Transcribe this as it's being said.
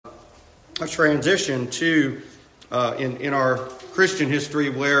a transition to in our Christian history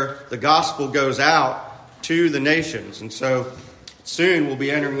where the gospel goes out to the nations. And so soon we'll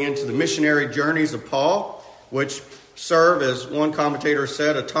be entering into the missionary journeys of Paul, which serve, as one commentator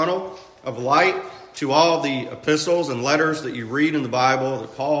said, a tunnel of light to all the epistles and letters that you read in the Bible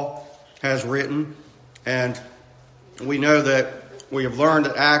that Paul has written. And we know that we have learned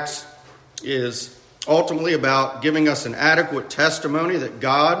that Acts is ultimately about giving us an adequate testimony that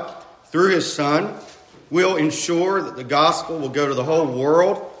God, through his Son, will ensure that the gospel will go to the whole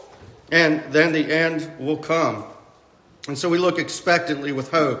world, and then the end will come. And so we look expectantly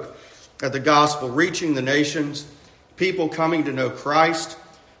with hope at the gospel reaching the nations, people coming to know Christ,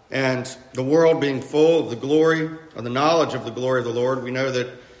 and the world being full of the glory, of the knowledge of the glory of the Lord. We know that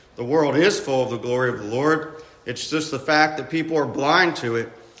the world is full of the glory of the Lord. It's just the fact that people are blind to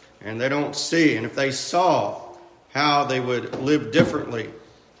it, and they don't see. And if they saw, how they would live differently.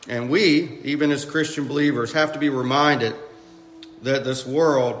 And we, even as Christian believers, have to be reminded that this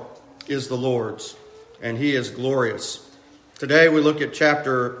world is the Lord's, and he is glorious. Today we look at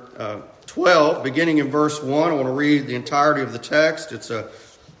chapter 12, beginning in verse 1. I want to read the entirety of the text. It's a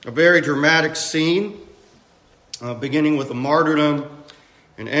very dramatic scene, beginning with a martyrdom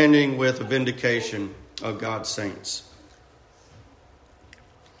and ending with a vindication of God's saints.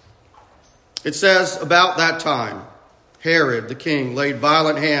 It says, about that time, Herod the king laid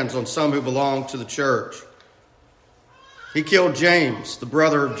violent hands on some who belonged to the church. He killed James, the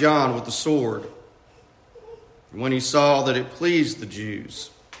brother of John, with the sword. And when he saw that it pleased the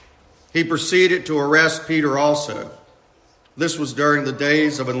Jews, he proceeded to arrest Peter also. This was during the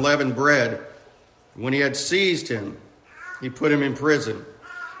days of unleavened bread. When he had seized him, he put him in prison,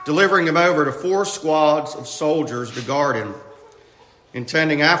 delivering him over to 4 squads of soldiers to guard him,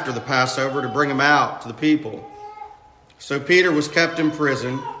 intending after the Passover to bring him out to the people. So Peter was kept in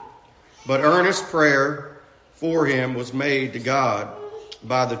prison, but earnest prayer for him was made to God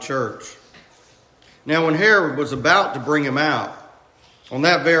by the church. Now when Herod was about to bring him out, on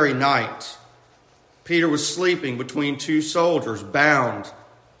that very night, Peter was sleeping between 2 soldiers, bound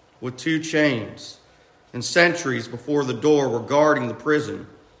with 2 chains, and sentries before the door were guarding the prison.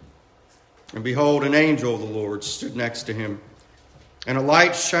 And behold, an angel of the Lord stood next to him, and a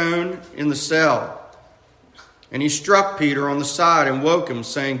light shone in the cell. And he struck Peter on the side and woke him,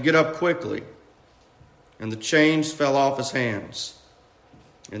 saying, "Get up quickly." And the chains fell off his hands.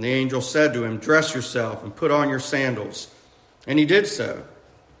 And the angel said to him, "Dress yourself and put on your sandals." And he did so.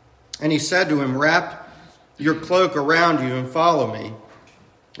 And he said to him, "Wrap your cloak around you and follow me."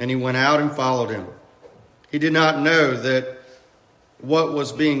 And he went out and followed him. He did not know that what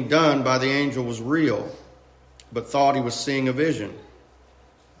was being done by the angel was real, but thought he was seeing a vision.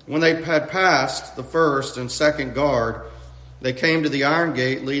 When they had passed the first and second guard, they came to the iron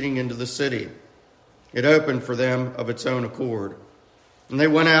gate leading into the city. It opened for them of its own accord. And they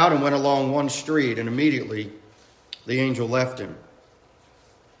went out and went along one street, and immediately the angel left him.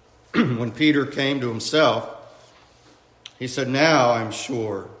 When Peter came to himself, he said, "Now I am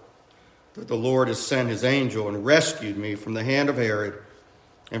sure that the Lord has sent his angel and rescued me from the hand of Herod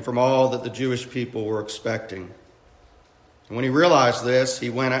and from all that the Jewish people were expecting." And when he realized this, he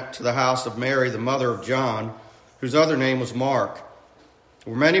went up to the house of Mary, the mother of John, whose other name was Mark,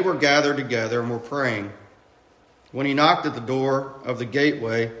 where many were gathered together and were praying. When he knocked at the door of the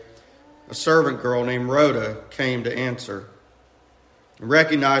gateway, a servant girl named Rhoda came to answer. And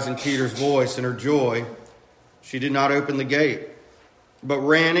recognizing Peter's voice in her joy, she did not open the gate, but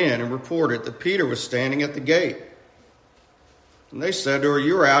ran in and reported that Peter was standing at the gate. And they said to her,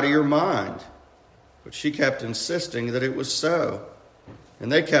 "You are out of your mind." But she kept insisting that it was so.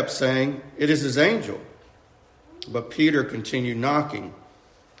 And they kept saying, "It is his angel." But Peter continued knocking.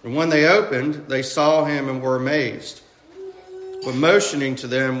 And when they opened, they saw him and were amazed. But motioning to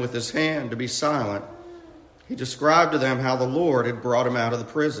them with his hand to be silent, he described to them how the Lord had brought him out of the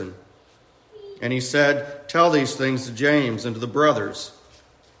prison. And he said, "Tell these things to James and to the brothers."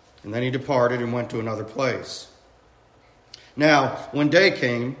 And then he departed and went to another place. Now, when day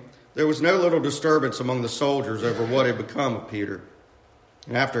came, there was no little disturbance among the soldiers over what had become of Peter.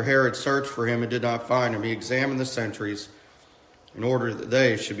 And after Herod searched for him and did not find him, he examined the sentries in order that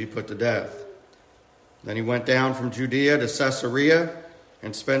they should be put to death. Then he went down from Judea to Caesarea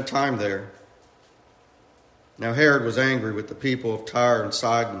and spent time there. Now Herod was angry with the people of Tyre and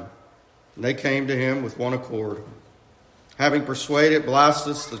Sidon, and they came to him with one accord. Having persuaded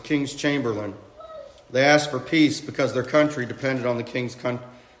Blastus, the king's chamberlain, they asked for peace because their country depended on the king's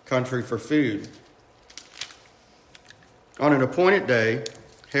country for food. On an appointed day,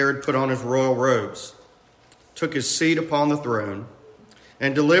 Herod put on his royal robes, took his seat upon the throne,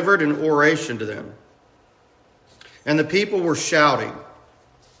 and delivered an oration to them. And the people were shouting,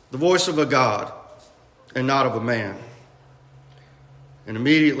 the voice of a God and not of a man. And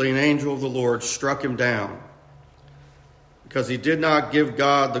immediately an angel of the Lord struck him down, because he did not give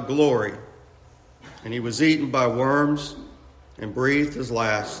God the glory, and he was eaten by worms and breathed his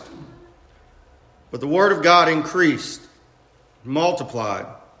last. But the word of God increased, multiplied,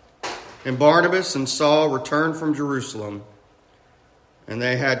 and Barnabas and Saul returned from Jerusalem, and when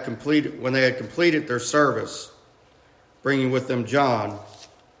they had completed their service, bringing with them John,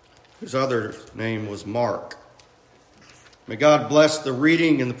 whose other name was Mark. May God bless the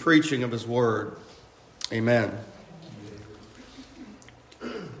reading and the preaching of his word. Amen.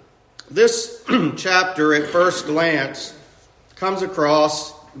 This chapter, at first glance, comes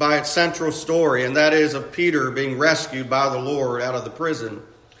across by its central story, and that is of Peter being rescued by the Lord out of the prison.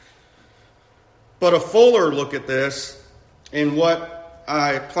 But a fuller look at this, in what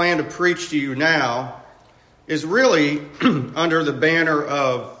I plan to preach to you now, is really under the banner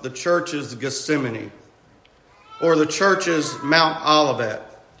of the church's Gethsemane, or the church's Mount Olivet.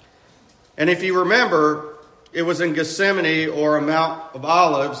 And if you remember, it was in Gethsemane, or a Mount of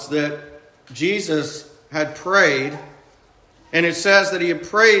Olives, that Jesus had prayed. And it says that he had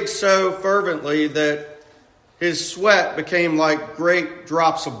prayed so fervently that his sweat became like great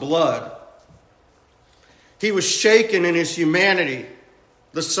drops of blood. He was shaken in his humanity,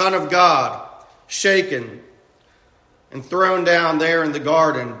 the Son of God, shaken and thrown down there in the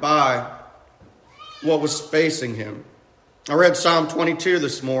garden by what was facing him. I read Psalm 22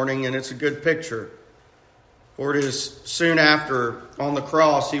 this morning, and it's a good picture. For it is soon after, on the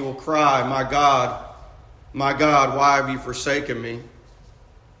cross, he will cry, my God, why have you forsaken me?"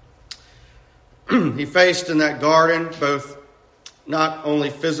 He faced in that garden both not only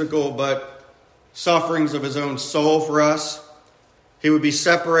physical, but sufferings of his own soul for us. He would be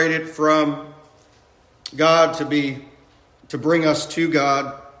separated from God to bring us to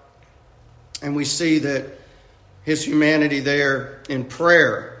God. And we see that his humanity there in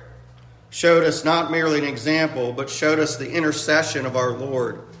prayer showed us not merely an example, but showed us the intercession of our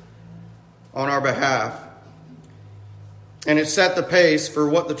Lord on our behalf. And it set the pace for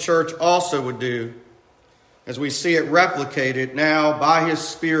what the church also would do, as we see it replicated now by his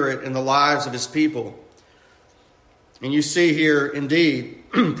Spirit in the lives of his people. And you see here, indeed,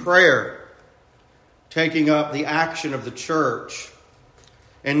 prayer taking up the action of the church,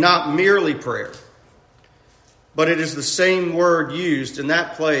 and not merely prayer, but it is the same word used in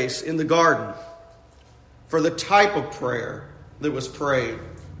that place in the garden for the type of prayer that was prayed.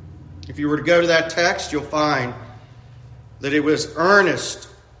 If you were to go to that text, you'll find that it was earnest,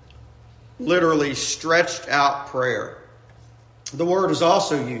 literally stretched out prayer. The word is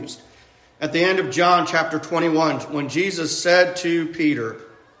also used at the end of John chapter 21, when Jesus said to Peter,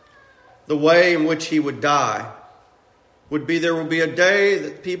 the way in which he would die would be, there would be a day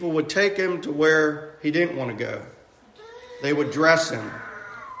that people would take him to where he didn't want to go. They would dress him.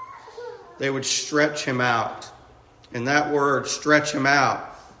 They would stretch him out. And that word, stretch him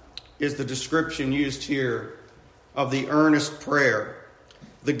out, is the description used here of the earnest prayer,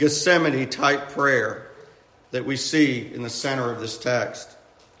 the Gethsemane type prayer that we see in the center of this text.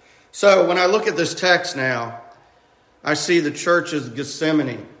 So when I look at this text now, I see the church's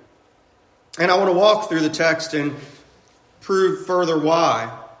Gethsemane. And I want to walk through the text and prove further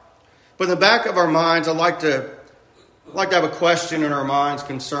why. But in the back of our minds, I'd like to have a question in our minds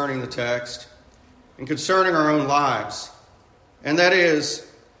concerning the text and concerning our own lives. And that is,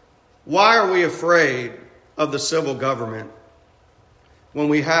 why are we afraid of the civil government when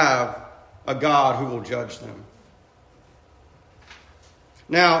we have a God who will judge them?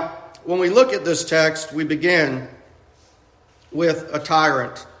 Now, when we look at this text, we begin with a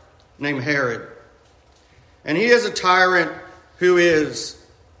tyrant named Herod. And he is a tyrant who is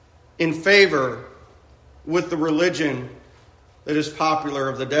in favor with the religion that is popular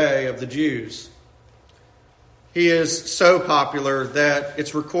of the day of the Jews. He is so popular that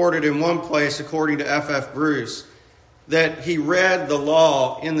it's recorded in one place, according to F.F. Bruce, that he read the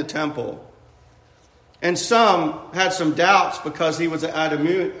law in the temple. And some had some doubts because he was an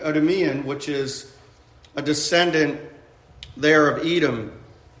Edomian, which is a descendant there of Edom,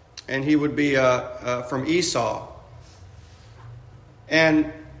 and he would be from Esau.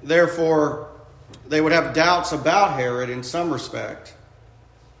 And therefore, they would have doubts about Herod in some respect.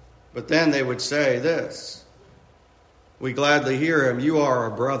 But then they would say this: "We gladly hear him, you are our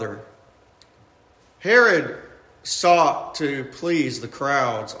brother." Herod sought to please the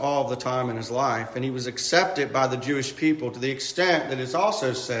crowds all the time in his life, and he was accepted by the Jewish people to the extent that it's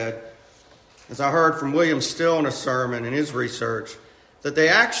also said, as I heard from William Still in a sermon in his research, that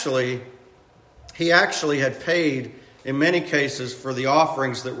he actually had paid in many cases for the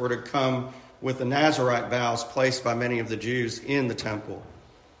offerings that were to come with the Nazirite vows placed by many of the Jews in the temple.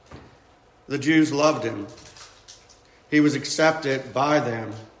 The Jews loved him. He was accepted by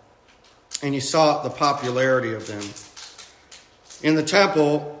them, and he sought the popularity of them. In the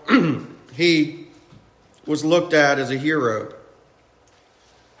temple, he was looked at as a hero.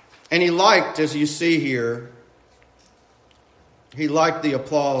 And he liked, as you see here, he liked the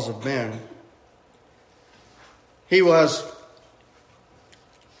applause of men. He was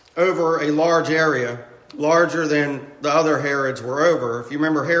over a large area, larger than the other Herods were over. If you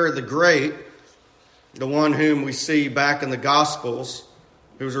remember Herod the Great, the one whom we see back in the Gospels,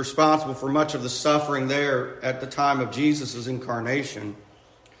 who was responsible for much of the suffering there at the time of Jesus' incarnation.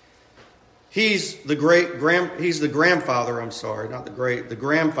 He's the grandfather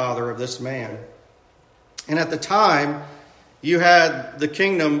of this man. And at the time, you had the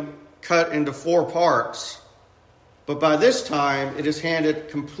kingdom cut into 4 parts. But by this time, it is handed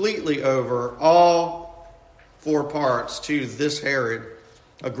completely over, all 4 parts, to this Herod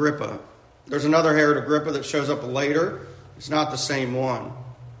Agrippa. There's another Herod Agrippa that shows up later. It's not the same one.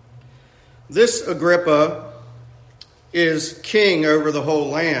 This Agrippa is king over the whole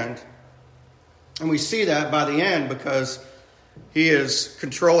land. And we see that by the end because he is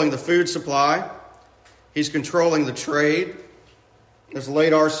controlling the food supply. He's controlling the trade. As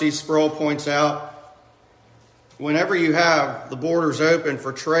late R.C. Sproul points out, whenever you have the borders open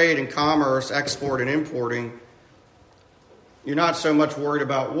for trade and commerce, export and importing, you're not so much worried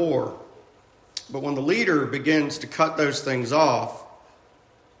about war. But when the leader begins to cut those things off,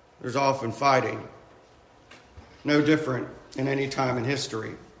 there's often fighting. No different in any time in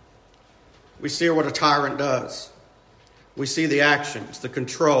history. We see what a tyrant does. We see the actions, the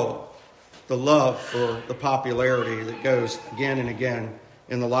control, the love for the popularity that goes again and again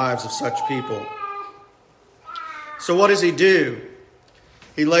in the lives of such people. So what does he do?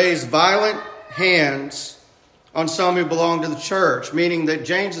 He lays violent hands on some who belong to the church, meaning that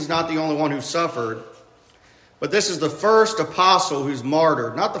James is not the only one who suffered, but this is the first apostle who's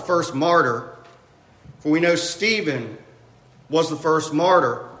martyred, not the first martyr, for we know Stephen was the first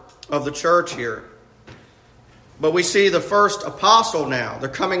martyr of the church here. But we see the first apostle now. They're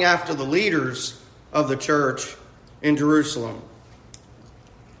coming after the leaders of the church in Jerusalem.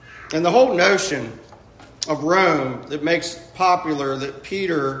 And the whole notion of Rome that makes popular that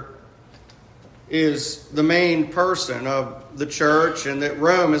Peter is the main person of the church and that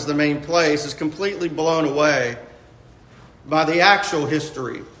Rome is the main place is completely blown away by the actual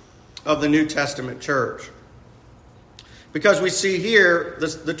history of the New Testament church. Because we see here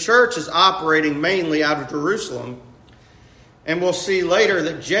the church is operating mainly out of Jerusalem. And we'll see later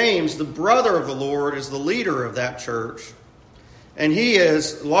that James, the brother of the Lord, is the leader of that church. And he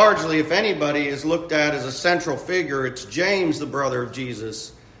is largely, if anybody is looked at as a central figure, it's James, the brother of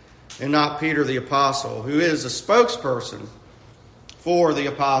Jesus, and not Peter the apostle, who is a spokesperson for the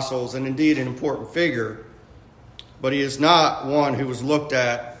apostles and indeed an important figure. But he is not one who was looked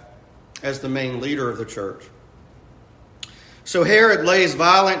at as the main leader of the church. So Herod lays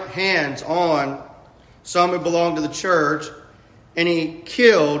violent hands on some who belong to the church, and he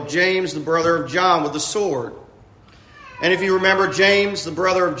killed James, the brother of John, with the sword. And if you remember, James, the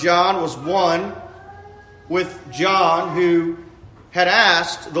brother of John, was one with John who had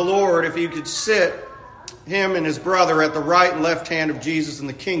asked the Lord if he could sit him and his brother at the right and left hand of Jesus in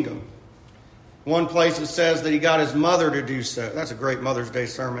the kingdom. One place it says that he got his mother to do so. That's a great Mother's Day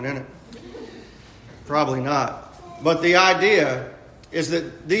sermon, isn't it? Probably not. But the idea is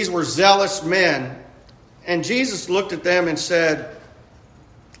that these were zealous men. And Jesus looked at them and said,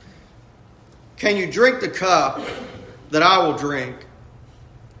 "Can you drink the cup that I will drink?"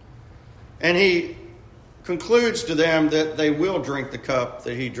 And he concludes to them that they will drink the cup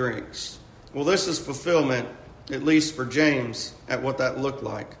that he drinks. Well, this is fulfillment, at least for James, at what that looked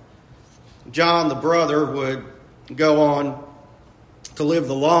like. John, the brother, would go on to live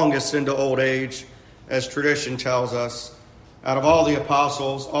the longest into old age, as tradition tells us. Out of all the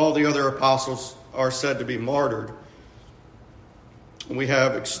apostles, all the other apostles are said to be martyred. We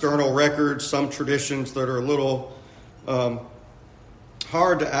have external records, some traditions that are a little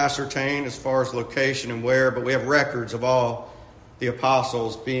hard to ascertain as far as location and where, but we have records of all the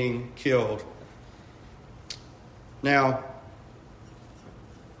apostles being killed. Now,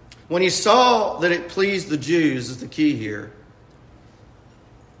 when he saw that it pleased the Jews, is the key here,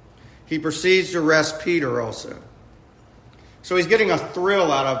 he proceeds to arrest Peter also. So he's getting a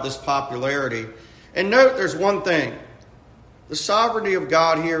thrill out of this popularity. And note, there's one thing. The sovereignty of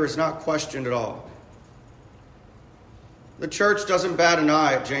God here is not questioned at all. the church doesn't bat an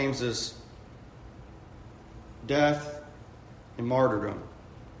eye at James's death and martyrdom.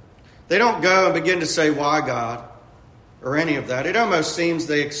 They don't go and begin to say, "Why, God?" or any of that. It almost seems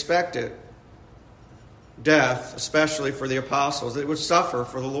they expected death, especially for the apostles. They would suffer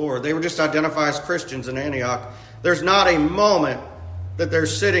for the Lord. They were just identified as Christians in Antioch. There's not a moment that they're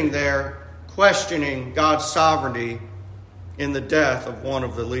sitting there questioning God's sovereignty in the death of one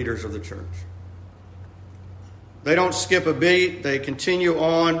of the leaders of the church. They don't skip a beat. They continue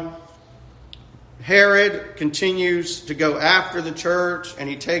on. Herod continues to go after the church, and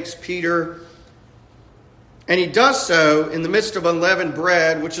he takes Peter, and he does so in the midst of unleavened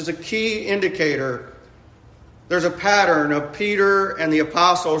bread, which is a key indicator. There's a pattern of Peter and the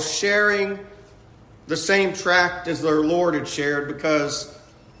apostles sharing the same tract as their Lord had shared, because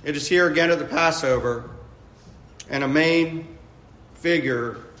it is here again at the Passover, and a main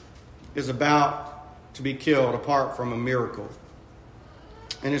figure is about to be killed apart from a miracle.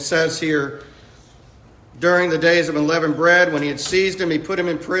 And it says here, during the days of unleavened bread, when he had seized him, he put him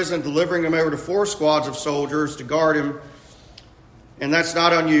in prison, delivering him over to 4 squads of soldiers to guard him. And that's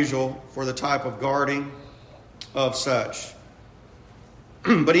not unusual for the type of guarding of such.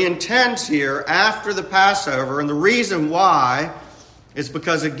 But he intends here after the Passover, and the reason why is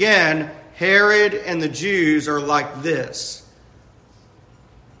because, again, Herod and the Jews are like this.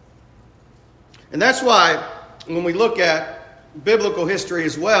 And that's why when we look at biblical history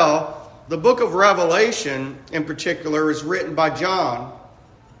as well, the book of Revelation in particular is written by John.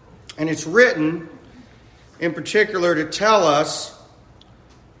 And it's written in particular to tell us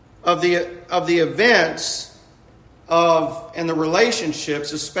of the events and the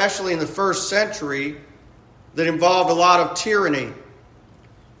relationships, especially in the first century, that involved a lot of tyranny.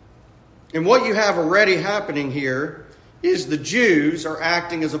 And what you have already happening here is the Jews are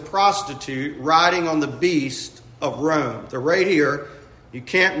acting as a prostitute riding on the beast of Rome. They're right here. You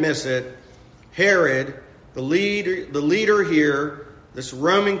can't miss it. Herod, the leader here, this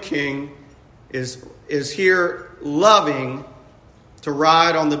Roman king, is here loving to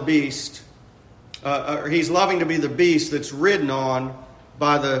ride on the beast. He's loving to be the beast that's ridden on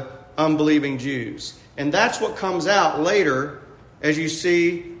by the unbelieving Jews. And that's what comes out later, as you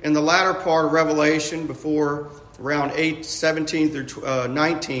see in the latter part of Revelation, before around 17 through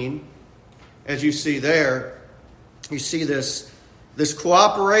 19, as you see there, you see this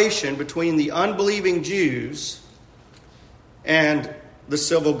cooperation between the unbelieving Jews and the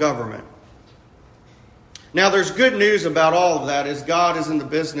civil government. Now, there's good news about all of that, as God is in the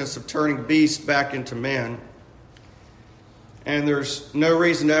business of turning beasts back into men. And there's no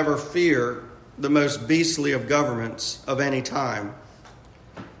reason to ever fear the most beastly of governments of any time.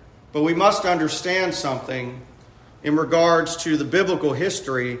 But we must understand something in regards to the biblical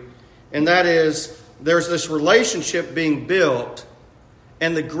history, and that is there's this relationship being built,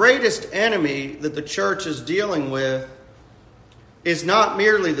 and the greatest enemy that the church is dealing with is not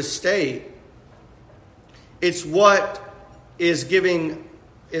merely the state. It's what is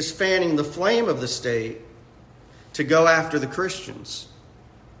fanning the flame of the state to go after the Christians.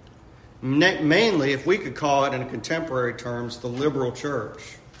 Mainly, if we could call it in contemporary terms, the liberal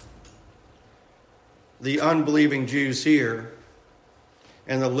church. The unbelieving Jews here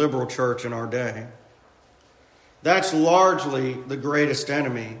and the liberal church in our day. That's largely the greatest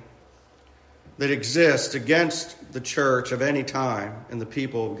enemy that exists against the church of any time and the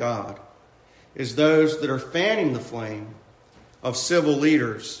people of God, is those that are fanning the flame of civil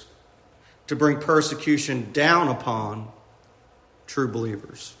leaders to bring persecution down upon true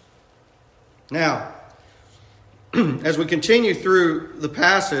believers. Now, as we continue through the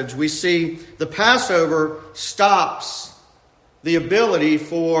passage, we see the Passover stops the ability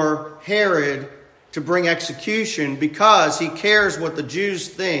for Herod to bring execution because he cares what the Jews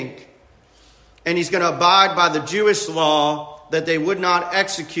think, and he's going to abide by the Jewish law that they would not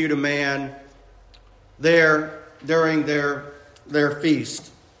execute a man there during their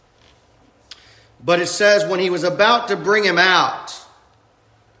feast. But it says when he was about to bring him out,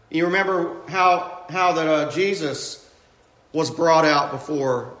 you remember how that Jesus was brought out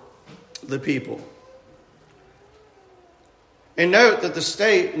before the people. And note that the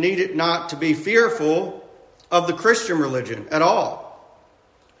state needed not to be fearful of the Christian religion at all.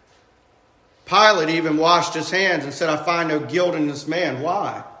 Pilate even washed his hands and said, "I find no guilt in this man."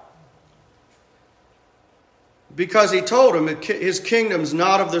 Why? Because he told him his kingdom's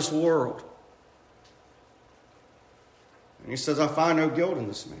not of this world. And he says, "I find no guilt in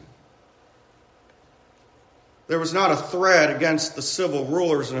this man." There was not a threat against the civil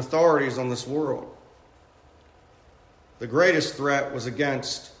rulers and authorities on this world. The greatest threat was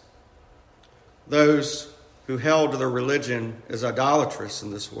against those who held to their religion as idolatrous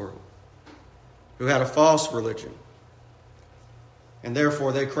in this world, who had a false religion. And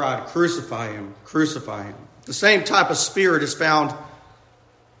therefore they cried, "Crucify him, crucify him." The same type of spirit is found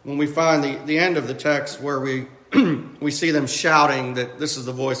when we find the end of the text, where we we see them shouting that this is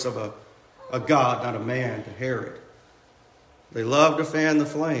the voice of a God, not a man, to Herod. They love to fan the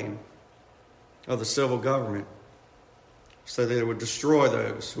flame of the civil government so that it would destroy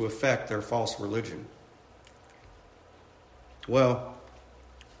those who affect their false religion. Well,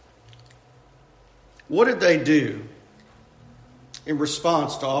 what did they do in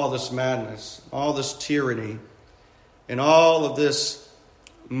response to all this madness, all this tyranny, and all of this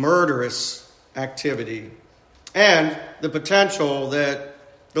murderous activity, and the potential that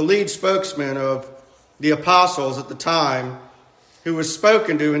the lead spokesman of the apostles at the time, who was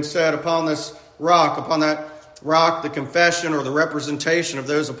spoken to and said, upon this rock, upon that rock, the confession or the representation of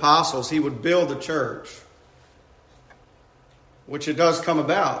those apostles, he would build the church. Which it does come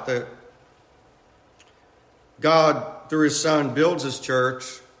about that God, through his Son, builds his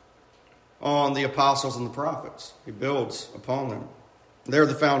church on the apostles and the prophets. He builds upon them. They're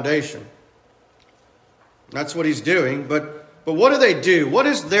the foundation. That's what he's doing. But what do? What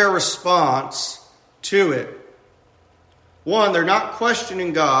is their response to it? One, they're not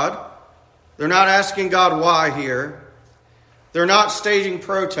questioning God. They're not asking God why here. They're not staging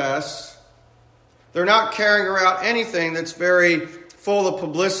protests. They're not carrying around anything that's very full of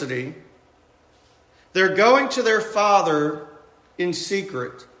publicity. They're going to their Father in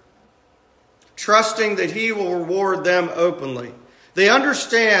secret, trusting that he will reward them openly. They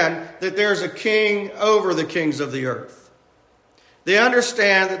understand that there's a king over the kings of the earth. They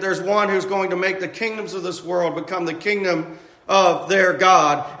understand that there's one who's going to make the kingdoms of this world become the kingdom of their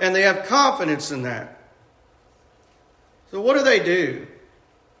God, and they have confidence in that. So what do?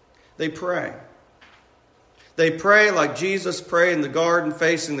 They pray. They pray like Jesus prayed in the garden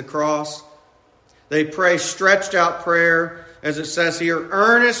facing the cross. They pray stretched out prayer, as it says here,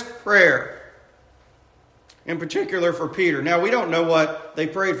 earnest prayer. In particular for Peter. Now, we don't know what they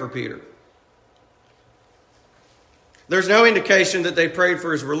prayed for Peter. There's no indication that they prayed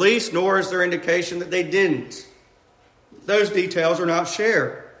for his release, nor is there indication that they didn't. Those details are not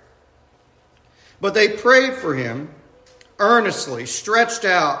shared. But they prayed for him earnestly, stretched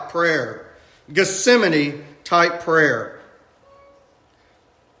out prayer, Gethsemane type prayer.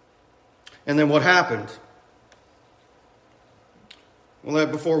 And then what happened? Well,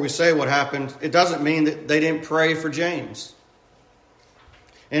 before we say what happened, it doesn't mean that they didn't pray for James.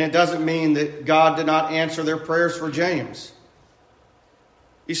 And it doesn't mean that God did not answer their prayers for James.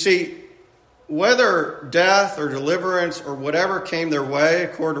 You see, whether death or deliverance or whatever came their way,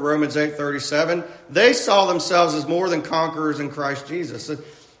 according to Romans 8:37, they saw themselves as more than conquerors in Christ Jesus.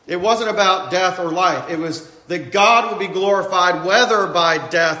 It wasn't about death or life. It was that God would be glorified whether by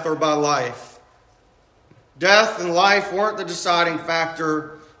death or by life. Death and life weren't the deciding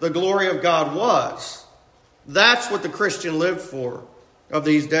factor. The glory of God was. That's what the Christian lived for of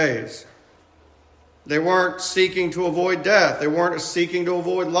these days. They weren't seeking to avoid death. They weren't seeking to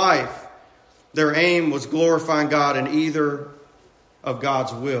avoid life. Their aim was glorifying God in either of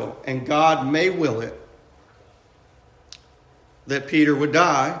God's will. And God may will it that Peter would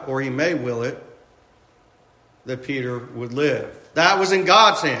die, or he may will it that Peter would live. That was in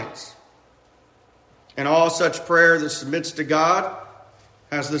God's hands. And all such prayer that submits to God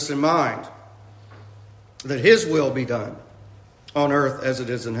has this in mind, that his will be done on earth as it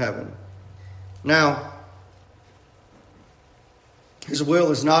is in heaven. Now, his will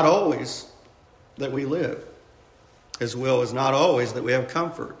is not always that we live. His will is not always that we have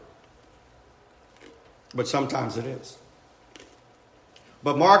comfort. But sometimes it is.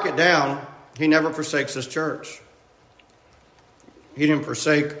 But mark it down, he never forsakes his church. He didn't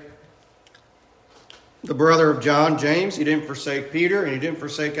forsake the brother of John, James. He didn't forsake Peter, and he didn't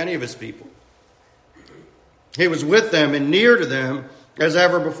forsake any of his people. He was with them and near to them as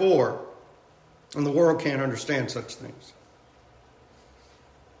ever before. And the world can't understand such things.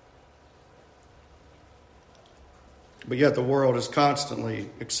 But yet the world is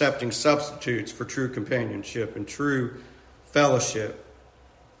constantly accepting substitutes for true companionship and true fellowship.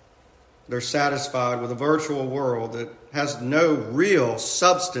 They're satisfied with a virtual world that has no real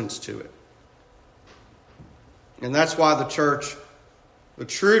substance to it. And that's why the church, the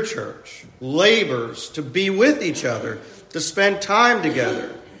true church, labors to be with each other, to spend time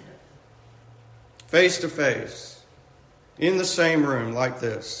together, face to face, in the same room like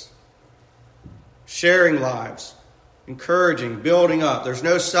this, sharing lives, encouraging, building up. There's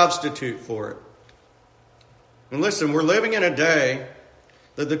no substitute for it. And listen, we're living in a day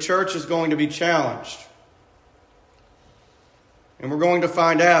that the church is going to be challenged. And we're going to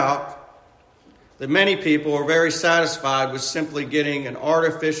find out that many people are very satisfied with simply getting an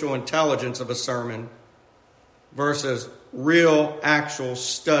artificial intelligence of a sermon versus real, actual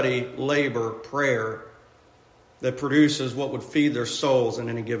study, labor, prayer that produces what would feed their souls in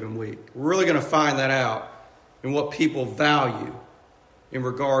any given week. We're really going to find that out in what people value in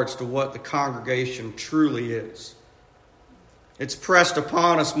regards to what the congregation truly is. It's pressed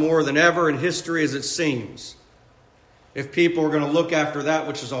upon us more than ever in history, as it seems, if people are going to look after that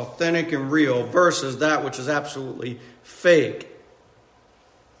which is authentic and real versus that which is absolutely fake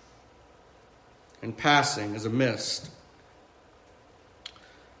and passing as a mist.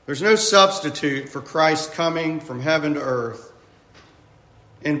 There's no substitute for Christ coming from heaven to earth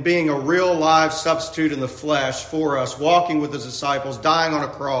and being a real live substitute in the flesh for us, walking with his disciples, dying on a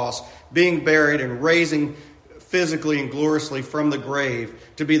cross, being buried, and raising physically and gloriously from the grave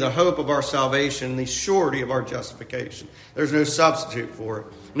to be the hope of our salvation and the surety of our justification. There's no substitute for it.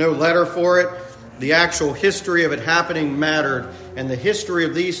 No letter for it. The actual history of it happening mattered, and the history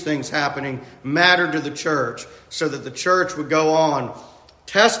of these things happening mattered to the church, so that the church would go on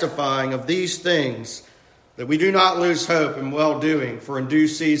testifying of these things, that we do not lose hope in well-doing, for in due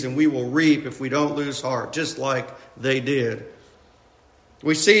season we will reap if we don't lose heart, just like they did.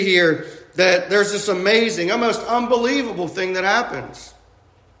 We see here that there's this amazing, almost unbelievable thing that happens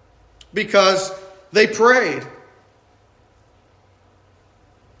because they prayed.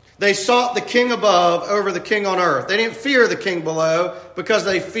 They sought the king above over the king on earth. They didn't fear the king below because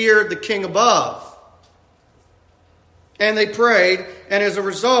they feared the king above. And they prayed, and as a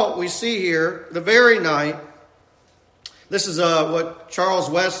result, we see here, the very night, this is what Charles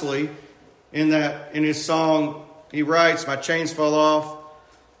Wesley, in his song, he writes, "My chains fell off,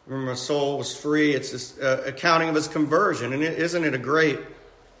 remember my soul was free." It's this accounting of his conversion, and isn't it a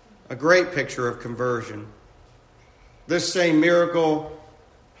great picture of conversion? This same miracle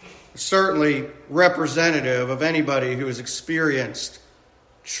is certainly representative of anybody who has experienced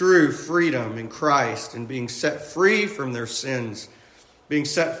true freedom in Christ and being set free from their sins, being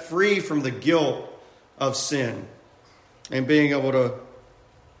set free from the guilt of sin, and being able to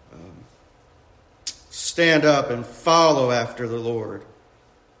stand up and follow after the Lord.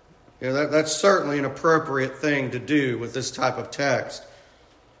 You know, that's certainly an appropriate thing to do with this type of text.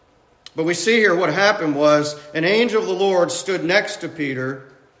 But we see here what happened was an angel of the Lord stood next to Peter,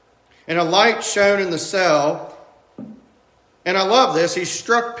 and a light shone in the cell. And I love this. He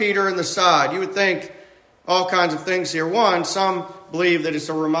struck Peter in the side. You would think all kinds of things here. One, some believe that it's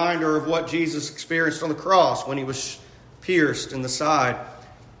a reminder of what Jesus experienced on the cross when he was pierced in the side.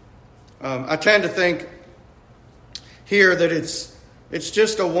 I tend to think here that it's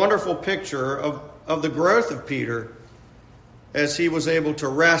just a wonderful picture of the growth of Peter as he was able to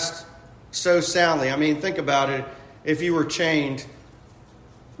rest so soundly. I mean, think about it. If you were chained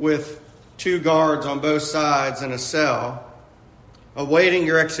with 2 guards on both sides in a cell, awaiting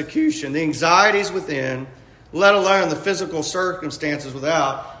your execution, the anxieties within, let alone the physical circumstances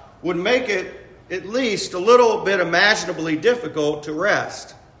without, would make it at least a little bit imaginably difficult to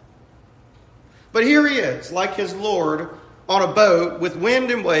rest. But here he is, like his Lord, on a boat with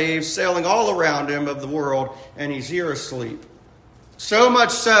wind and waves sailing all around him of the world, and he's here asleep. So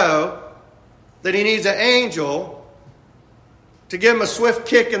much so that he needs an angel to give him a swift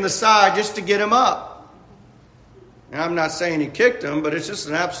kick in the side just to get him up. And I'm not saying he kicked him, but it's just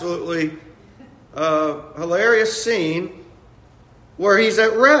an absolutely hilarious scene where he's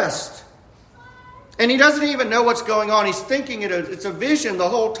at rest. And he doesn't even know what's going on. He's thinking it's a vision the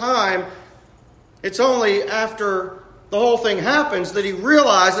whole time. It's only after the whole thing happens that he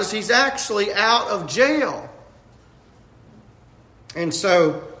realizes he's actually out of jail. And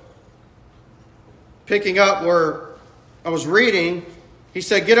so, picking up where I was reading, he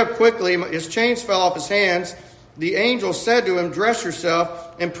said, "Get up quickly." His chains fell off his hands. The angel said to him, "Dress yourself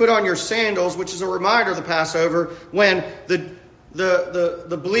and put on your sandals," which is a reminder of the Passover, when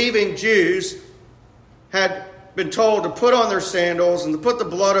the believing Jews had been told to put on their sandals and to put the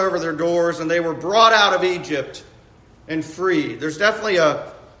blood over their doors, and they were brought out of Egypt and freed. There's definitely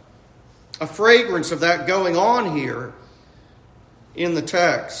a fragrance of that going on here in the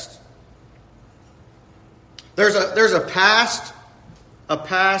text. There's a past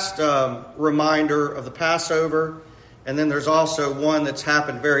reminder of the Passover, and then there's also one that's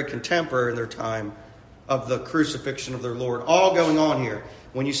happened very contemporary in their time of the crucifixion of their Lord. All going on here.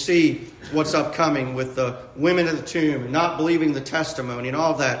 When you see what's upcoming with the women at the tomb and not believing the testimony and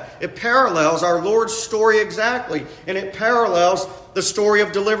all of that, it parallels our Lord's story exactly, and it parallels the story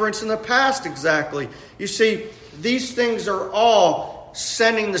of deliverance in the past exactly. You see, these things are all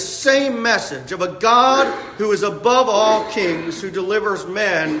sending the same message of a God who is above all kings, who delivers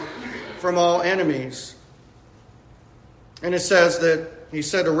men from all enemies. And it says that he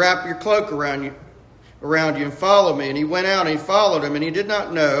said to wrap your cloak around you and follow me. And he went out and he followed him, and he did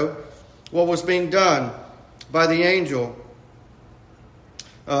not know what was being done by the angel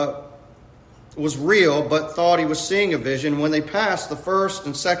was real, but thought he was seeing a vision. When they passed the first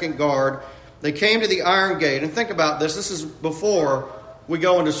and second guard, they came to the iron gate. And think about this. This is before we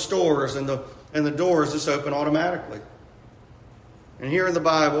go into stores and the doors just open automatically. And here in the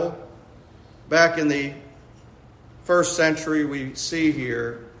Bible, back in the first century, we see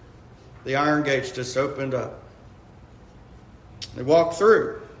here the iron gates just opened up. They walked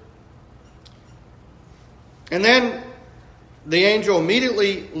through. And then the angel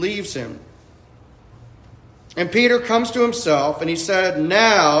immediately leaves him. And Peter comes to himself and he said,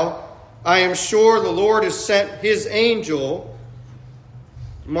 "Now I am sure the Lord has sent his angel."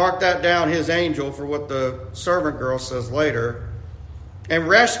 Mark that down, his angel, for what the servant girl says later. "And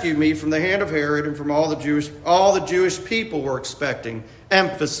rescued me from the hand of Herod and from all the Jewish people were expecting."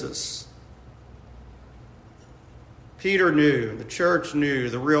 Emphasis. Peter knew, the church knew,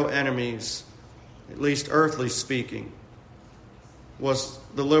 the real enemies, at least earthly speaking, was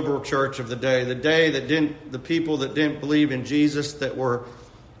the liberal church of the day that the people that didn't believe in Jesus, that were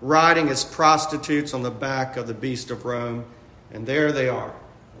riding as prostitutes on the back of the beast of Rome. And there they are.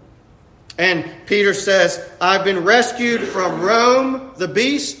 And Peter says, "I've been rescued from Rome, the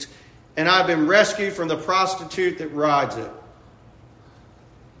beast, and I've been rescued from the prostitute that rides it."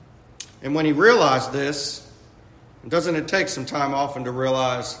 And when he realized this, doesn't it take some time often to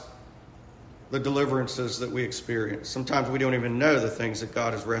realize the deliverances that we experience? Sometimes we don't even know the things that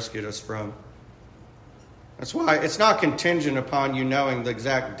God has rescued us from. That's why it's not contingent upon you knowing the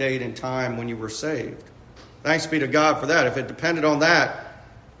exact date and time when you were saved. Thanks be to God for that. If it depended on that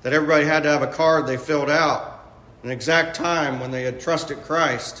everybody had to have a card they filled out, an exact time when they had trusted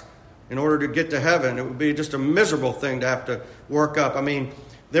Christ in order to get to heaven, it would be just a miserable thing to have to work up. I mean,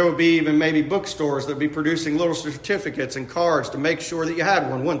 there would be even maybe bookstores that would be producing little certificates and cards to make sure that you had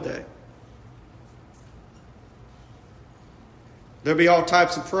one, wouldn't they? There'll be all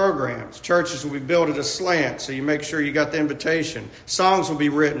types of programs. Churches will be built at a slant, so you make sure you got the invitation. Songs will be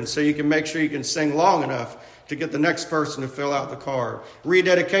written so you can make sure you can sing long enough to get the next person to fill out the card.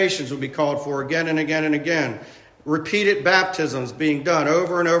 Rededications will be called for again and again and again. Repeated baptisms being done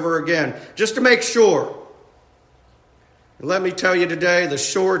over and over again, just to make sure. And let me tell you today, the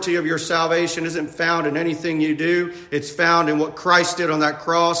surety of your salvation isn't found in anything you do. It's found in what Christ did on that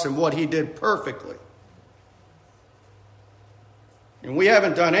cross and what he did perfectly. And we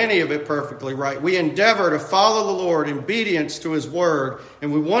haven't done any of it perfectly right. We endeavor to follow the Lord in obedience to his word,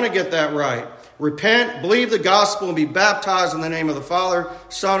 and we want to get that right. Repent, believe the gospel, and be baptized in the name of the Father,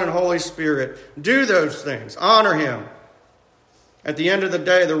 Son, and Holy Spirit. Do those things. Honor him. At the end of the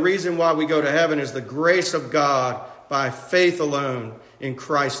day, the reason why we go to heaven is the grace of God by faith alone, in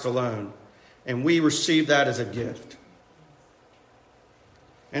Christ alone. And we receive that as a gift.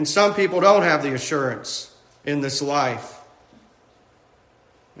 And some people don't have the assurance in this life.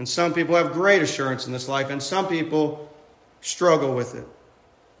 And some people have great assurance in this life, and some people struggle with it.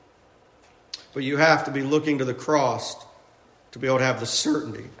 But you have to be looking to the cross to be able to have the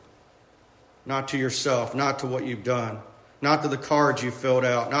certainty. Not to yourself, not to what you've done, not to the cards you filled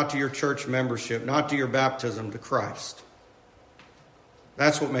out, not to your church membership, not to your baptism, to Christ.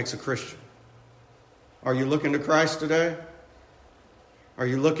 That's what makes a Christian. Are you looking to Christ today? Are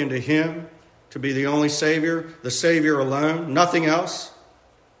you looking to him to be the only Savior, the Savior alone, nothing else?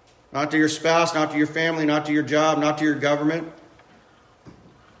 Not to your spouse, not to your family, not to your job, not to your government.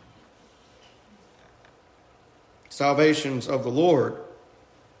 Salvation's of the Lord.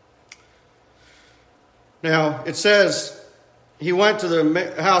 Now, it says, he went to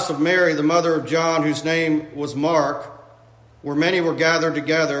the house of Mary, the mother of John, whose name was Mark, where many were gathered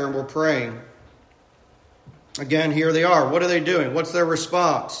together and were praying. Again, here they are. What are they doing? What's their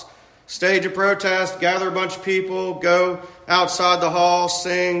response? Stage a protest, gather a bunch of people, go outside the hall,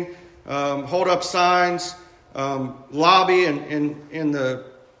 sing, hold up signs, lobby in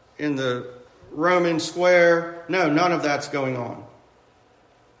the Roman square. No, none of that's going on.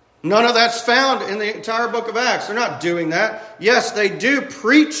 None of that's found in the entire book of Acts. They're not doing that. Yes, they do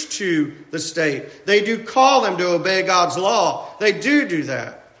preach to the state. They do call them to obey God's law. They do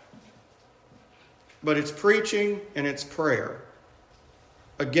that. But it's preaching and it's prayer.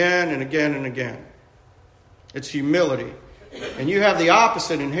 Again and again and again. It's humility. And you have the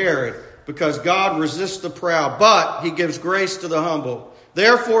opposite in Herod, because God resists the proud, but he gives grace to the humble.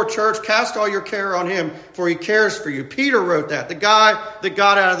 Therefore, church, cast all your care on him, for he cares for you. Peter wrote that, the guy that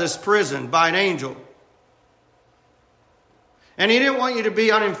got out of this prison by an angel. And he didn't want you to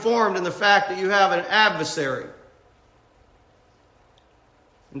be uninformed in the fact that you have an adversary.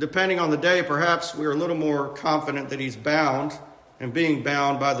 And depending on the day, perhaps we're a little more confident that he's bound and being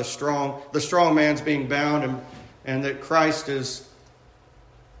bound by the strong man's being bound, and that Christ is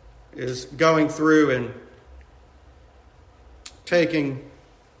going through and taking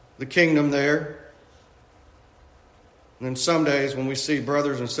the kingdom there. And then some days when we see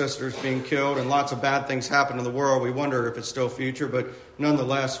brothers and sisters being killed and lots of bad things happen in the world, we wonder if it's still future, but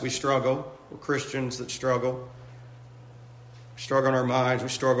nonetheless we struggle. We're Christians that struggle. We struggle in our minds, we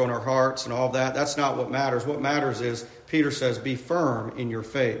struggle in our hearts and all that. That's not what matters. What matters is, Peter says, be firm in your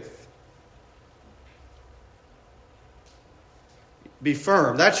faith. Be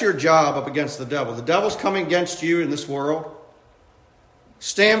firm. That's your job up against the devil. The devil's coming against you in this world.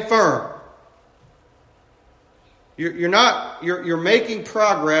 Stand firm. You're making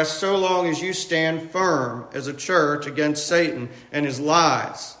progress so long as you stand firm as a church against Satan and his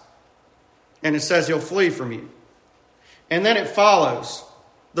lies. And it says he'll flee from you. And then it follows.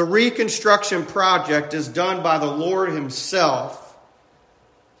 The reconstruction project is done by the Lord himself,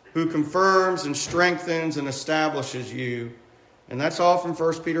 who confirms and strengthens and establishes you. And that's all from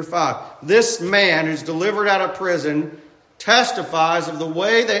 1 Peter 5. This man who's delivered out of prison testifies of the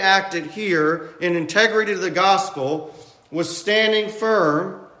way they acted here in integrity to the gospel, was standing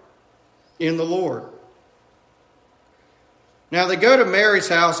firm in the Lord. Now they go to Mary's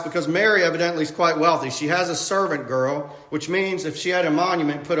house because Mary evidently is quite wealthy. She has a servant girl, which means if she had a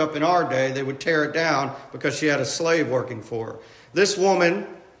monument put up in our day, they would tear it down because she had a slave working for her. This woman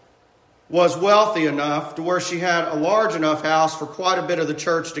was wealthy enough to where she had a large enough house for quite a bit of the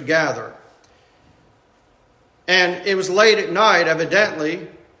church to gather. And it was late at night, evidently,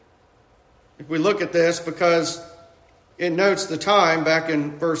 if we look at this, because it notes the time back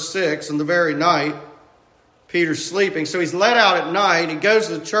in verse 6, on the very night, Peter's sleeping. So he's let out at night. He goes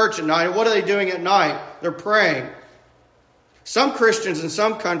to the church at night. And what are they doing at night? They're praying. Some Christians in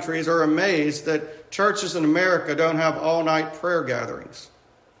some countries are amazed that churches in America don't have all-night prayer gatherings.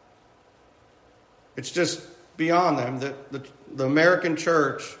 It's just beyond them that the American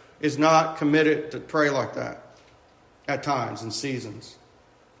church is not committed to pray like that at times and seasons.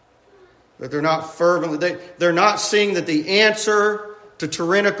 That they're not fervently, they're not seeing that the answer to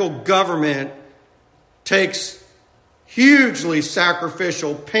tyrannical government takes hugely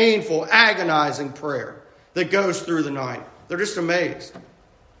sacrificial, painful, agonizing prayer that goes through the night. They're just amazed.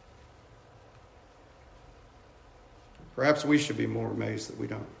 Perhaps we should be more amazed that we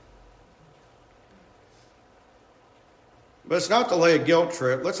don't. But it's not to lay a guilt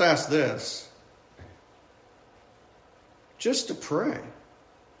trip. Let's ask this. Just to pray.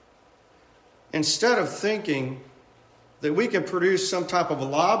 Instead of thinking that we can produce some type of a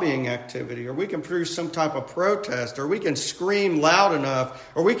lobbying activity, or we can produce some type of protest, or we can scream loud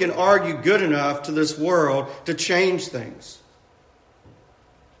enough, or we can argue good enough to this world to change things.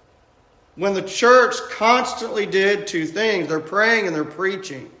 When the church constantly did two things, they're praying and they're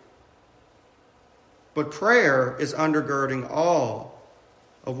preaching. But prayer is undergirding all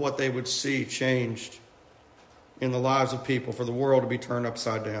of what they would see changed in the lives of people, for the world to be turned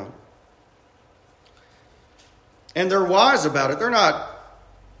upside down. And they're wise about it. They're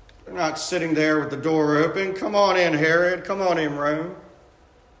not sitting there with the door open. Come on in, Herod. Come on in, Rome.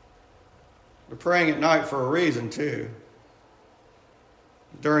 They're praying at night for a reason, too.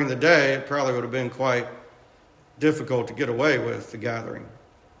 During the day, it probably would have been quite difficult to get away with the gathering.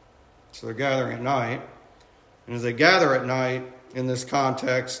 So they're gathering at night. And as they gather at night, in this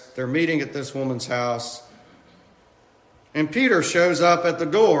context, they're meeting at this woman's house. And Peter shows up at the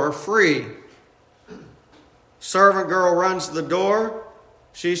door free. Servant girl runs to the door.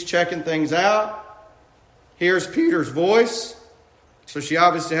 She's checking things out. Hears Peter's voice. So she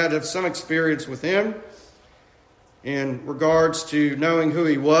obviously had to have some experience with him in regards to knowing who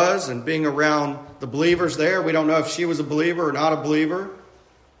he was and being around the believers there. We don't know if she was a believer or not a believer.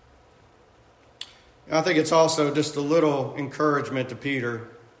 And I think it's also just a little encouragement to Peter.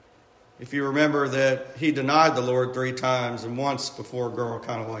 If you remember that he denied the Lord 3 times, and once before a girl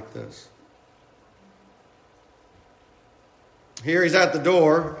kind of like this. Here he's at the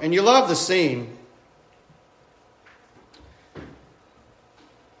door, and you love the scene.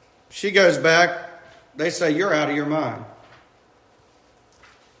 She goes back. They say, "You're out of your mind."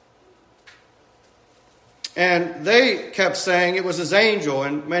 And they kept saying it was his angel,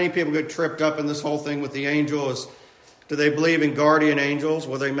 and many people get tripped up in this whole thing with the angel. Do they believe in guardian angels?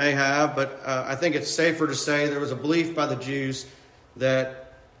 Well, they may have, but I think it's safer to say there was a belief by the Jews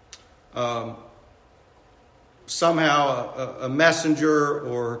that somehow a messenger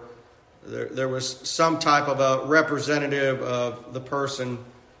or there was some type of a representative of the person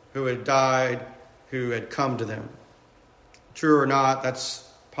who had died who had come to them. True or not, that's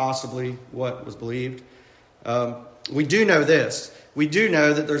possibly what was believed. We do know this. We do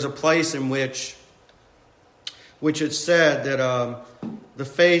know that there's a place in which it's said that the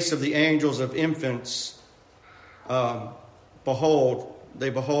face of the angels of infants behold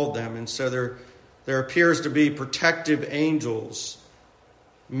them. And so there appears to be protective angels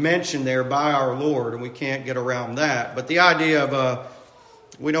mentioned there by our Lord, and we can't get around that. But the idea of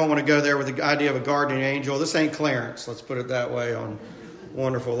we don't want to go there with the idea of a guardian angel. This ain't Clarence, let's put it that way, on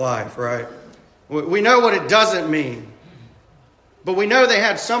Wonderful Life, right? We know what it doesn't mean. But we know they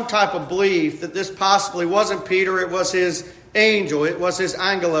had some type of belief that this possibly wasn't Peter, it was his angel, it was his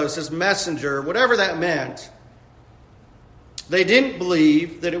angelos, his messenger, whatever that meant. They didn't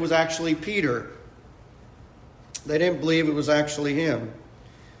believe that it was actually Peter. They didn't believe it was actually him.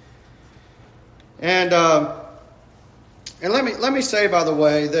 And let me say, by the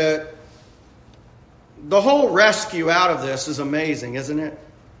way, that the whole rescue out of this is amazing, isn't it?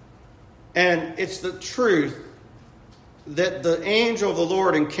 And it's the truth that the angel of the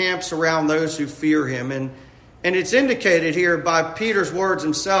Lord encamps around those who fear him. And it's indicated here by Peter's words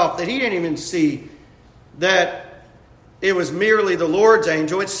himself that he didn't even see that it was merely the Lord's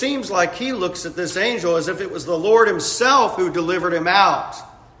angel. It seems like he looks at this angel as if it was the Lord himself who delivered him out.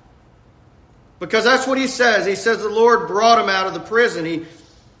 Because that's what he says. He says the Lord brought him out of the prison.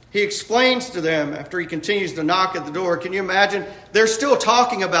 He explains to them after he continues to knock at the door. Can you imagine? They're still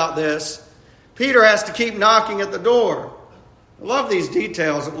talking about this. Peter has to keep knocking at the door. I love these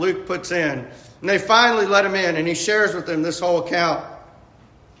details that Luke puts in. And they finally let him in, and he shares with them this whole account.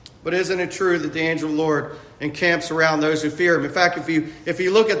 But isn't it true that the angel of the Lord encamps around those who fear him? In fact, if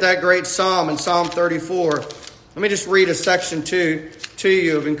you look at that great psalm in Psalm 34, let me just read a section to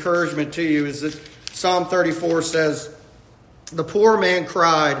you of encouragement to you. Is that Psalm 34 says, "The poor man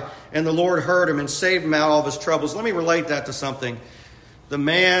cried, and the Lord heard him and saved him out of all of his troubles." Let me relate that to something. The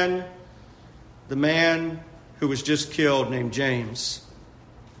man who was just killed, named James,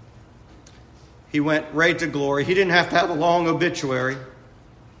 he went right to glory. He didn't have to have a long obituary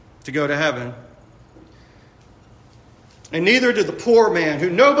to go to heaven. And neither did the poor man, who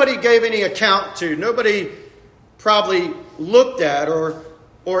nobody gave any account to, nobody probably looked at, or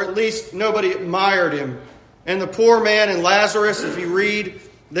at least nobody admired him. And the poor man and Lazarus, if you read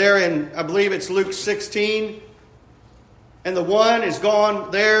there in, I believe it's Luke 16, and the one is gone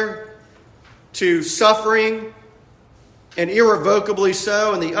there to suffering, and irrevocably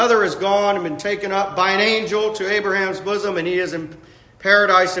so, and the other is gone and been taken up by an angel to Abraham's bosom, and he is in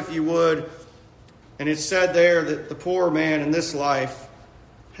paradise, if you would. And it's said there that the poor man in this life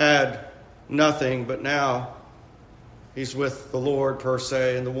had nothing, but now he's with the Lord, per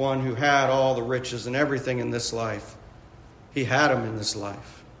se, and the one who had all the riches and everything in this life. He had him in this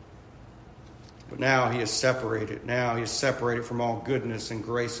life. But now he is separated. Now he is separated from all goodness and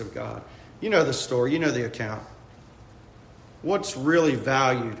grace of God. You know the story. You know the account. What's really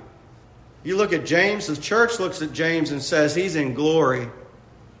valued? You look at James. The church looks at James and says he's in glory.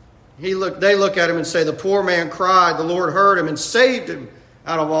 They look at him and say, the poor man cried, the Lord heard him and saved him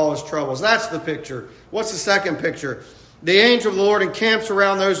out of all his troubles. That's the picture. What's the second picture? The angel of the Lord encamps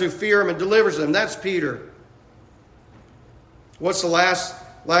around those who fear him and delivers them. That's Peter. What's the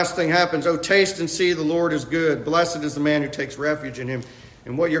last thing happens? Oh, taste and see the Lord is good. Blessed is the man who takes refuge in him.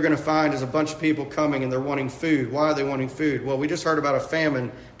 And what you're going to find is a bunch of people coming and they're wanting food. Why are they wanting food? Well, we just heard about a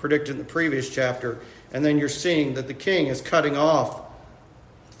famine predicted in the previous chapter. And then you're seeing that the king is cutting off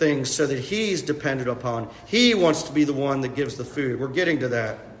things so that he's dependent upon. He wants to be the one that gives the food. We're getting to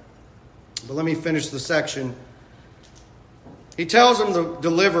that. But let me finish the section. He tells them the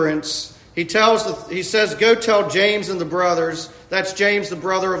deliverance. He says, go tell James and the brothers. That's James, the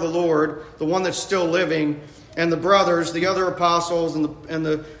brother of the Lord, the one that's still living. And the brothers, the other apostles and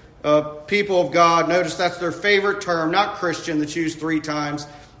the people of God. Notice that's their favorite term, not Christian, that's used 3 times.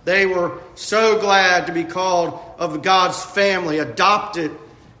 They were so glad to be called of God's family, adopted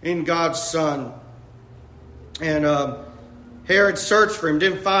in God's Son. And Herod searched for him,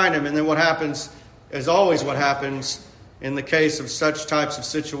 didn't find him. And then what happens is always what happens in the case of such types of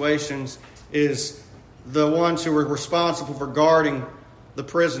situations is the ones who were responsible for guarding the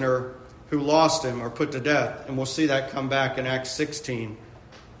prisoner who lost him are put to death. And we'll see that come back in Acts 16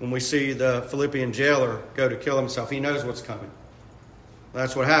 when we see the Philippian jailer go to kill himself. He knows what's coming.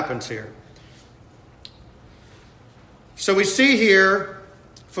 That's what happens here. So we see here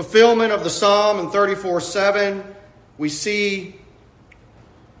fulfillment of the Psalm in 34:7. We see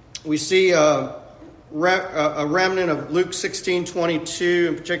We see a remnant of Luke 16:22,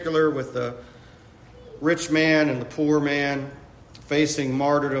 in particular with the rich man and the poor man facing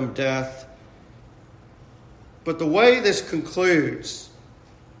martyrdom, death. But the way this concludes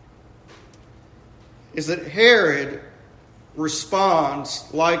is that Herod responds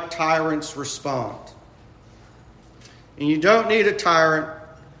like tyrants respond. And you don't need a tyrant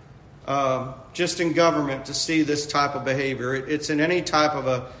just in government to see this type of behavior. It's in any type of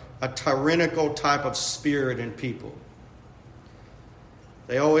a tyrannical type of spirit in people.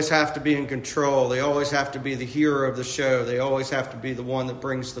 They always have to be in control. They always have to be the hero of the show. They always have to be the one that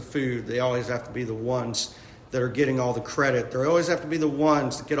brings the food. They always have to be the ones that are getting all the credit. They always have to be the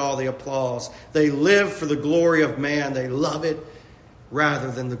ones that get all the applause. They live for the glory of man. They love it rather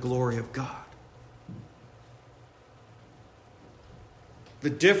than the glory of God. The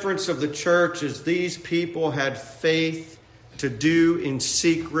difference of the church is these people had faith to do in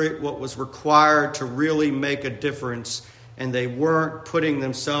secret what was required to really make a difference, and they weren't putting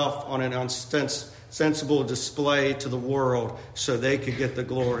themselves on an ostensible display to the world so they could get the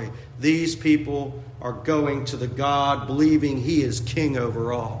glory. These people are going to the God believing He is king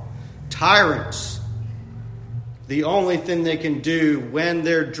over all. Tyrants, the only thing they can do when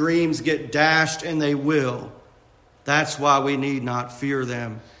their dreams get dashed, and they will, that's why we need not fear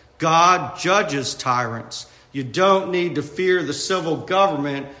them. God judges tyrants. You don't need to fear the civil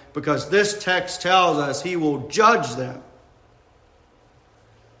government because this text tells us He will judge them.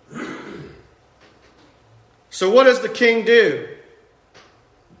 So what does the king do?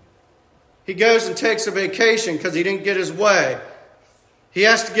 He goes and takes a vacation because he didn't get his way. He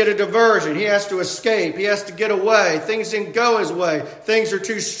has to get a diversion. He has to escape. He has to get away. Things didn't go his way. Things are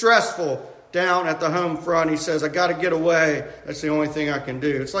too stressful. Down at the home front, he says, I got to get away. That's the only thing I can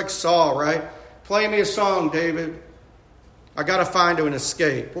do. It's like Saul, right? Play me a song, David. I got to find an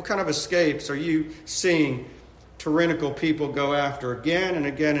escape. What kind of escapes are you seeing tyrannical people go after again and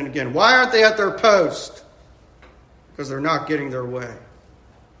again and again? Why aren't they at their post? Because they're not getting their way.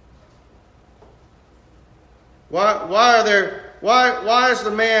 Why is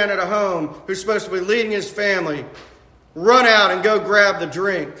the man at a home who's supposed to be leading his family run out and go grab the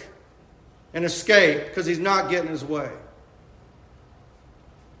drink and escape because he's not getting his way?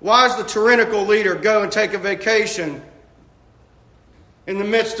 Why does the tyrannical leader go and take a vacation in the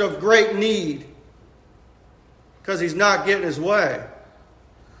midst of great need? Because he's not getting his way.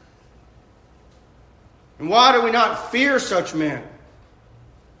 And why do we not fear such men?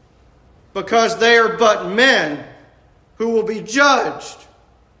 Because they are but men who will be judged.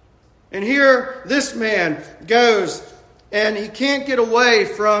 And here this man goes, and he can't get away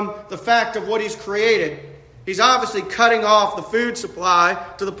from the fact of what he's created. He's obviously cutting off the food supply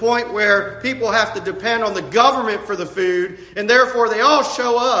to the point where people have to depend on the government for the food, and therefore they all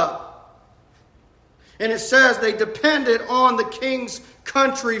show up. And it says they depended on the king's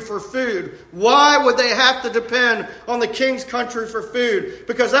country for food. Why would they have to depend on the king's country for food?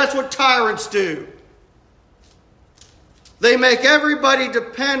 Because that's what tyrants do. They make everybody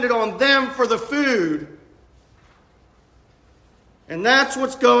dependent on them for the food. And that's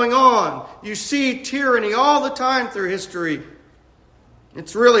what's going on. You see tyranny all the time through history.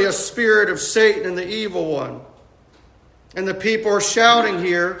 It's really a spirit of Satan and the evil one. And the people are shouting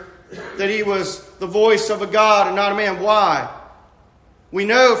here that he was the voice of a God and not a man. Why? We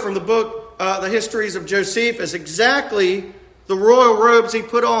know from the book, the histories of Josephus, exactly the royal robes he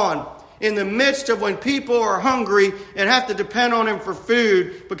put on in the midst of when people are hungry and have to depend on him for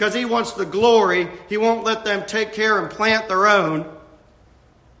food because he wants the glory. He won't let them take care and plant their own.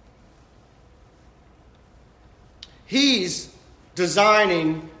 He's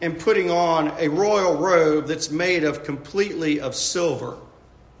designing and putting on a royal robe that's made of completely of silver.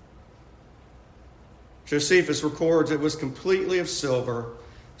 Josephus records it was completely of silver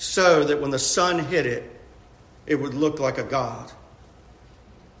so that when the sun hit it, it would look like a god.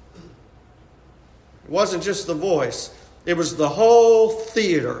 It wasn't just the voice. It was the whole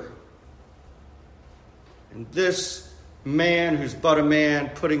theater. And this man who's but a man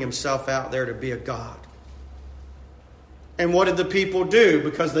putting himself out there to be a god. And what did the people do?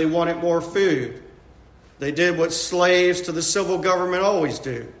 Because they wanted more food. They did what slaves to the civil government always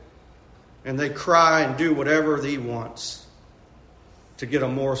do. And they cry and do whatever he wants to get a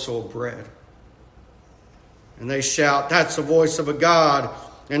morsel of bread. And they shout, that's the voice of a god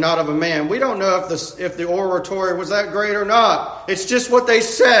and not of a man. We don't know if the oratory was that great or not. It's just what they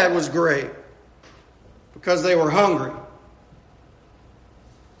said was great. Because they were hungry.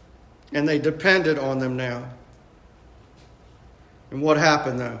 And they depended on them now. And what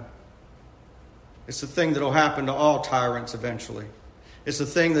happened though? It's the thing that will happen to all tyrants eventually. It's the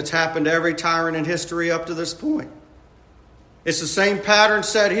thing that's happened to every tyrant in history up to this point. It's the same pattern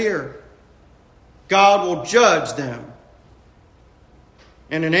set here. God will judge them.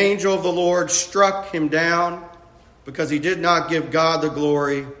 And an angel of the Lord struck him down because he did not give God the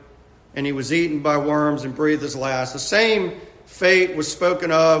glory, and he was eaten by worms and breathed his last. The same fate was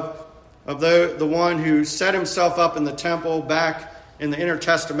spoken of the one who set himself up in the temple back in the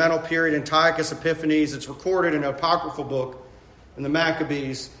intertestamental period, Antiochus Epiphanes. It's recorded in an apocryphal book in the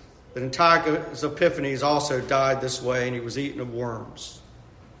Maccabees that Antiochus Epiphanes also died this way, and he was eaten of worms.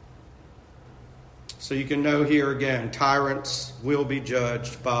 So you can know here again, tyrants will be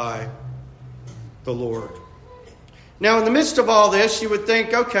judged by the Lord. Now, in the midst of all this, you would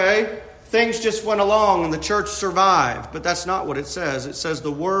think, okay, things just went along and the church survived. But that's not what it says. It says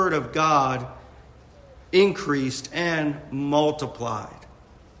the word of God increased and multiplied.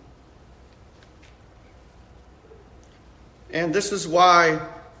 And this is why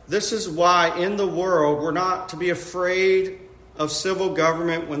in the world we're not to be afraid of civil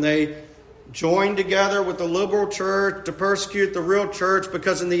government when they join together with the liberal church to persecute the real church,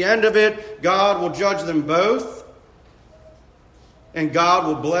 because in the end of it, God will judge them both, and God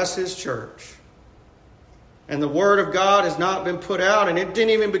will bless his church. And the word of God has not been put out, and it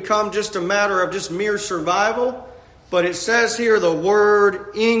didn't even become just a matter of just mere survival, but it says here the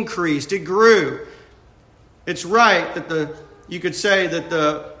word increased, it grew. It's right that you could say that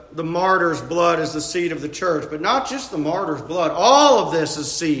the martyr's blood is the seed of the church, but not just the martyr's blood. All of this is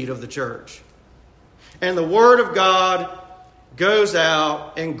seed of the church. And the word of God goes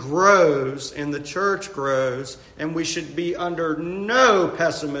out and grows, and the church grows, and we should be under no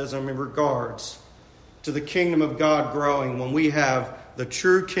pessimism in regards to the kingdom of God growing when we have the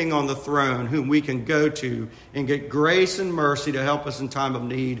true king on the throne whom we can go to and get grace and mercy to help us in time of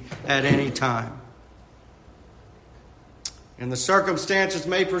need at any time. And the circumstances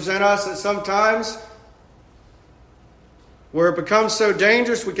may present us at sometimes where it becomes so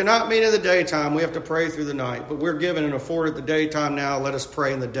dangerous we cannot meet in the daytime. We have to pray through the night. But we're given and afforded the daytime now. Let us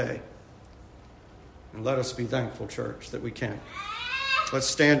pray in the day. And let us be thankful, church, that we can. Let's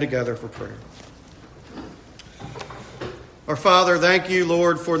stand together for prayer. Our Father, thank you,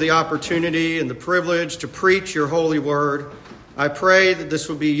 Lord, for the opportunity and the privilege to preach your holy word. I pray that this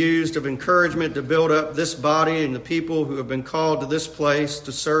will be used of encouragement to build up this body and the people who have been called to this place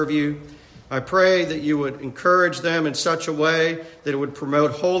to serve you. I pray that you would encourage them in such a way that it would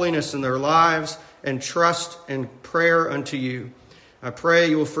promote holiness in their lives and trust and prayer unto you. I pray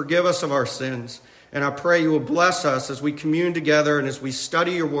you will forgive us of our sins, and I pray you will bless us as we commune together and as we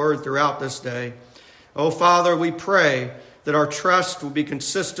study your word throughout this day. Oh, Father, we pray that our trust will be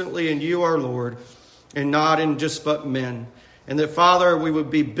consistently in you, our Lord, and not in just but men. And that, Father, we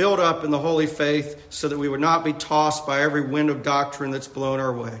would be built up in the holy faith so that we would not be tossed by every wind of doctrine that's blown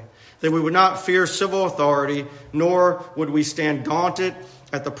our way. That we would not fear civil authority, nor would we stand daunted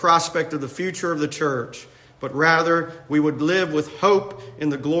at the prospect of the future of the church, but rather we would live with hope in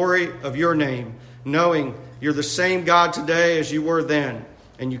the glory of your name, knowing you're the same God today as you were then,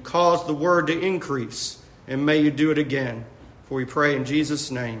 and you caused the word to increase, and may you do it again. For we pray in Jesus'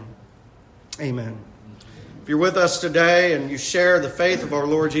 name. Amen. If you're with us today and you share the faith of our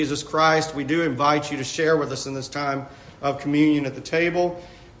Lord Jesus Christ, we do invite you to share with us in this time of communion at the table.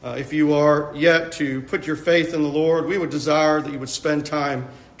 If you are yet to put your faith in the Lord, we would desire that you would spend time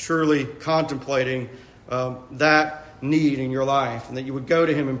truly contemplating that need in your life, and that you would go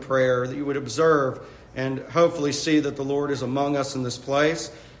to him in prayer, that you would observe and hopefully see that the Lord is among us in this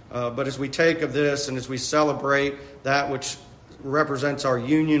place. But as we take of this and as we celebrate that which represents our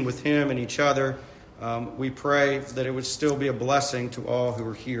union with him and each other, we pray that it would still be a blessing to all who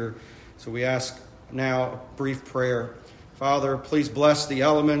are here. So we ask now a brief prayer. Father, please bless the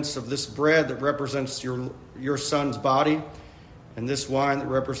elements of this bread that represents your Son's body and this wine that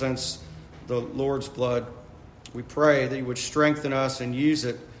represents the Lord's blood. We pray that you would strengthen us and use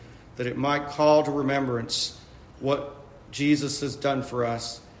it, that it might call to remembrance what Jesus has done for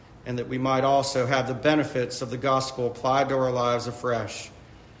us, and that we might also have the benefits of the gospel applied to our lives afresh.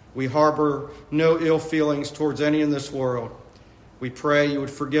 We harbor no ill feelings towards any in this world. We pray you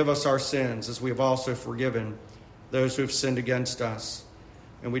would forgive us our sins as we have also forgiven those who have sinned against us.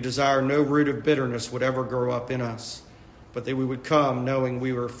 And we desire no root of bitterness would ever grow up in us, but that we would come knowing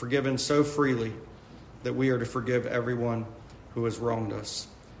we were forgiven so freely that we are to forgive everyone who has wronged us.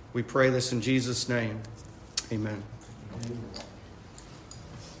 We pray this in Jesus' name. Amen.